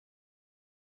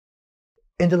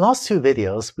In the last two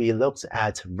videos, we looked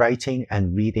at writing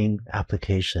and reading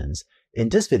applications. In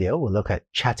this video, we'll look at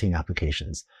chatting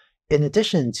applications. In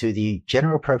addition to the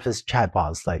general purpose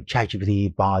chatbots like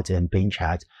ChatGPT, Bard, and Bing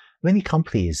Chat, many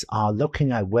companies are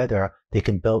looking at whether they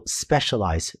can build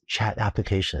specialized chat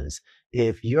applications.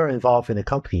 If you're involved in a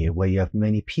company where you have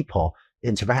many people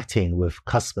interacting with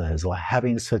customers or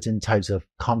having certain types of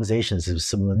conversations of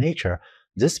similar nature,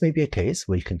 this may be a case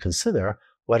where you can consider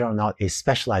whether or not a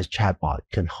specialized chatbot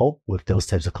can help with those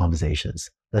types of conversations.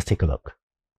 Let's take a look.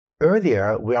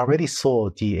 Earlier, we already saw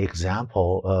the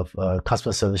example of a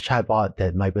customer service chatbot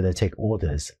that might be able to take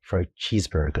orders for a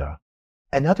cheeseburger.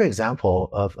 Another example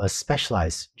of a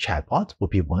specialized chatbot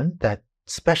would be one that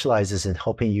specializes in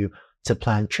helping you to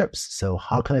plan trips. So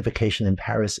how can I vacation in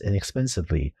Paris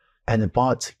inexpensively? And a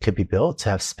bot could be built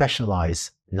to have specialized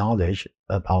knowledge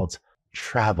about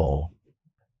travel.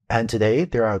 And today,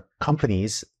 there are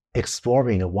companies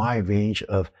exploring a wide range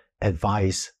of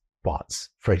advice bots.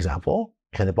 For example,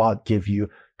 can a bot give you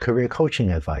career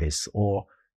coaching advice or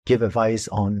give advice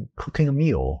on cooking a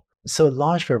meal? So a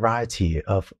large variety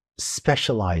of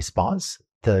specialized bots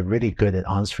that are really good at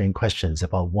answering questions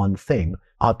about one thing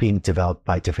are being developed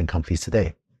by different companies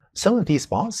today. Some of these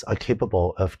bots are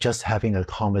capable of just having a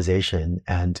conversation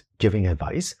and giving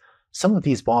advice. Some of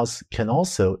these bots can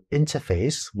also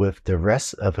interface with the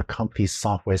rest of a company's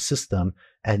software system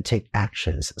and take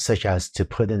actions, such as to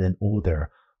put in an order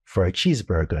for a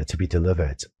cheeseburger to be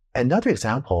delivered. Another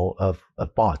example of a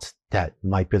bot that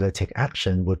might be able to take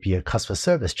action would be a customer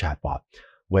service chatbot,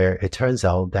 where it turns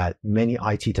out that many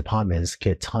IT departments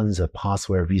get tons of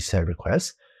password reset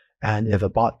requests. And if a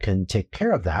bot can take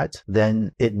care of that,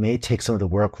 then it may take some of the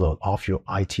workload off your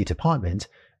IT department.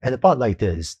 And a bot like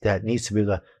this that needs to be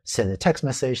able to send a text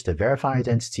message to verify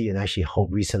identity and actually help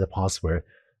reset the password,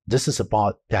 this is a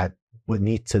bot that would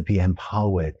need to be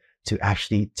empowered to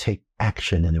actually take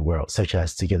action in the world, such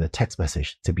as to get a text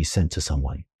message to be sent to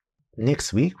someone.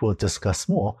 Next week, we'll discuss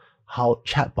more how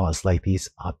chatbots like these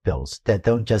are built that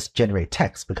don't just generate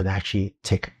text, but can actually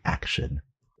take action.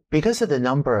 Because of the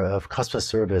number of customer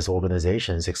service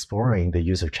organizations exploring the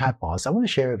use of chatbots, I want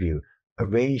to share with you a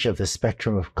range of the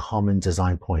spectrum of common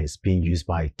design points being used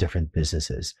by different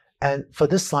businesses. And for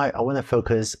this slide, I want to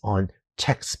focus on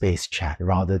text-based chat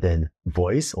rather than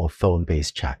voice or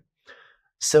phone-based chat.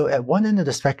 So at one end of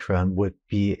the spectrum would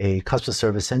be a customer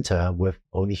service center with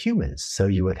only humans. So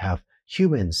you would have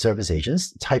human service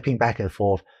agents typing back and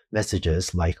forth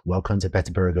messages like, welcome to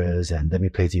Better Burgers and let me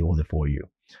place the order for you.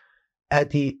 At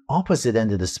the opposite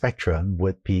end of the spectrum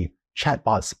would be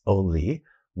chatbots only,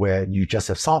 where you just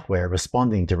have software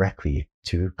responding directly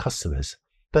to customers.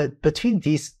 But between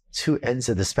these two ends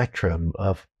of the spectrum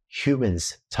of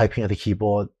humans typing at the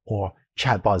keyboard or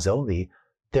chatbots only,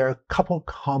 there are a couple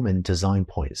common design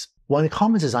points. One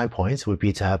common design point would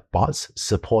be to have bots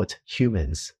support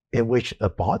humans, in which a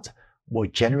bot will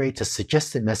generate a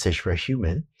suggested message for a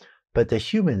human, but the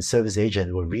human service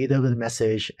agent will read over the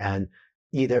message and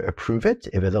either approve it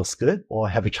if it looks good or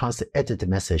have a chance to edit the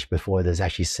message before it is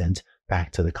actually sent back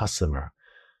to the customer.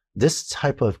 This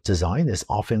type of design is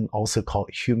often also called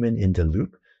human in the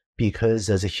loop because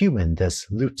there's a human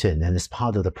that's looped in and is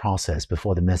part of the process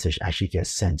before the message actually gets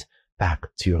sent back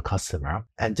to your customer.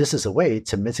 And this is a way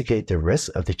to mitigate the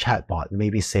risk of the chatbot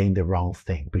maybe saying the wrong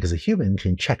thing because a human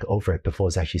can check over it before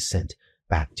it's actually sent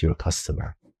back to your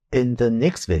customer. In the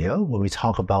next video, when we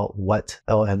talk about what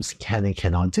LLMs can and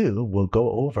cannot do, we'll go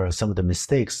over some of the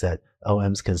mistakes that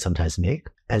LLMs can sometimes make.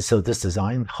 And so this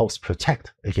design helps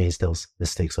protect against those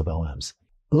mistakes of LLMs.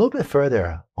 A little bit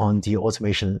further on the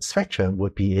automation spectrum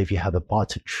would be if you have a bot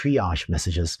to triage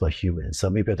messages for humans. So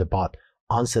maybe the bot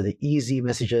answer the easy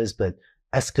messages, but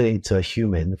escalate to a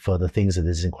human for the things that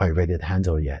isn't quite ready to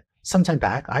handle yet. Sometime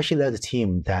back, I actually led a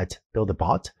team that built a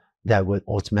bot that would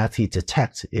automatically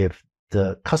detect if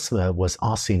the customer was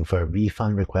asking for a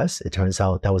refund request. It turns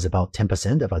out that was about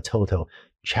 10% of our total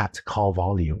chat call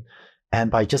volume.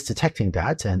 And by just detecting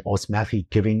that and automatically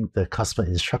giving the customer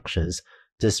instructions,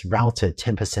 this routed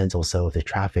 10% or so of the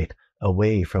traffic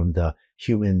away from the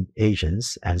human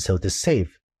agents. And so this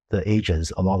saved the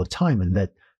agents a lot of time and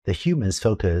let the humans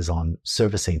focus on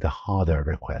servicing the harder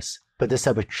requests. But this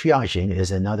type of triaging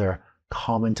is another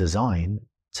common design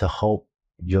to help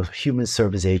your human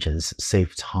service agents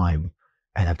save time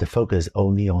and have to focus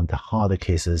only on the harder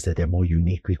cases that they're more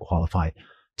uniquely qualified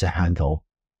to handle.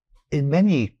 In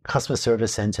many customer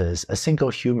service centers, a single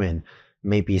human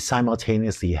may be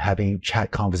simultaneously having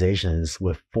chat conversations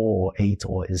with 4 or 8,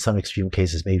 or in some extreme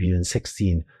cases, maybe even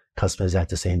 16 customers at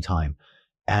the same time.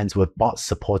 And with bots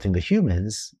supporting the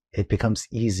humans, it becomes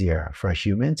easier for a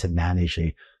human to manage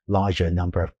a larger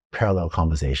number of parallel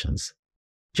conversations.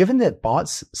 Given that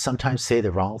bots sometimes say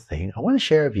the wrong thing, I want to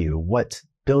share with you what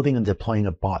building and deploying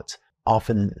a bot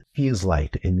often feels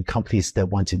like in companies that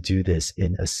want to do this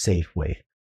in a safe way.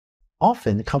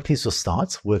 Often, companies will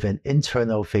start with an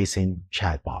internal-facing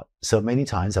chatbot. So many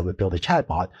times I would build a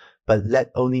chatbot, but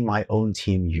let only my own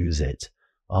team use it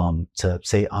to,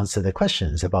 say, answer the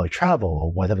questions about travel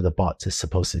or whatever the bot is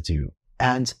supposed to do.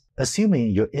 And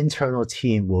assuming your internal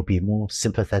team will be more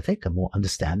sympathetic and more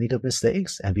understanding of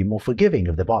mistakes and be more forgiving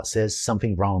if the bot says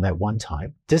something wrong at one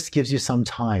time, this gives you some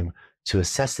time to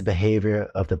assess the behavior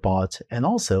of the bot and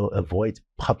also avoid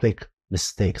public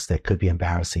mistakes that could be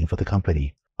embarrassing for the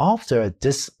company. After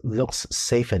this looks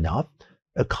safe enough,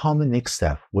 a common next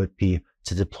step would be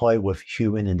to deploy with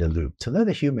human in the loop, to let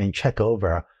the human check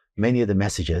over many of the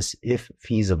messages, if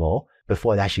feasible,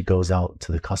 before it actually goes out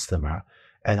to the customer.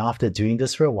 And after doing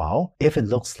this for a while, if it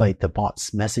looks like the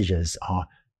bot's messages are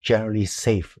generally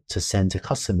safe to send to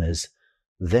customers,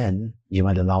 then you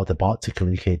might allow the bot to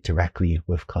communicate directly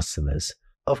with customers.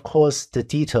 Of course, the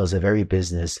details of every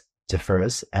business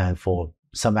differs, and for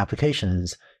some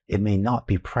applications, it may not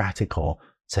be practical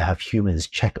to have humans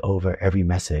check over every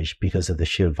message because of the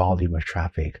sheer volume of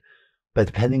traffic. But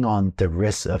depending on the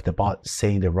risk of the bot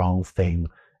saying the wrong thing,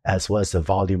 as well as the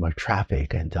volume of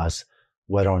traffic, and thus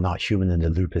whether or not human in the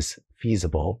loop is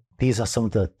feasible, these are some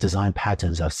of the design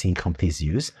patterns I've seen companies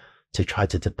use to try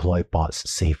to deploy bots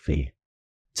safely.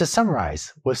 To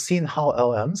summarize, we've seen how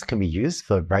LLMs can be used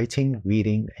for writing,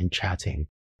 reading, and chatting.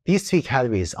 These three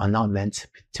categories are not meant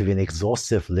to be an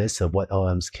exhaustive list of what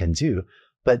LLMs can do,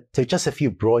 but they're just a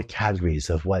few broad categories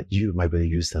of what you might really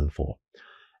use them for.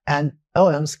 And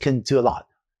LLMs can do a lot,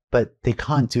 but they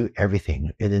can't do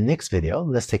everything. In the next video,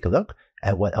 let's take a look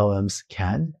at what LLMs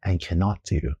can and cannot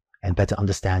do and better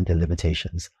understand their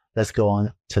limitations. Let's go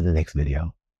on to the next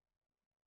video.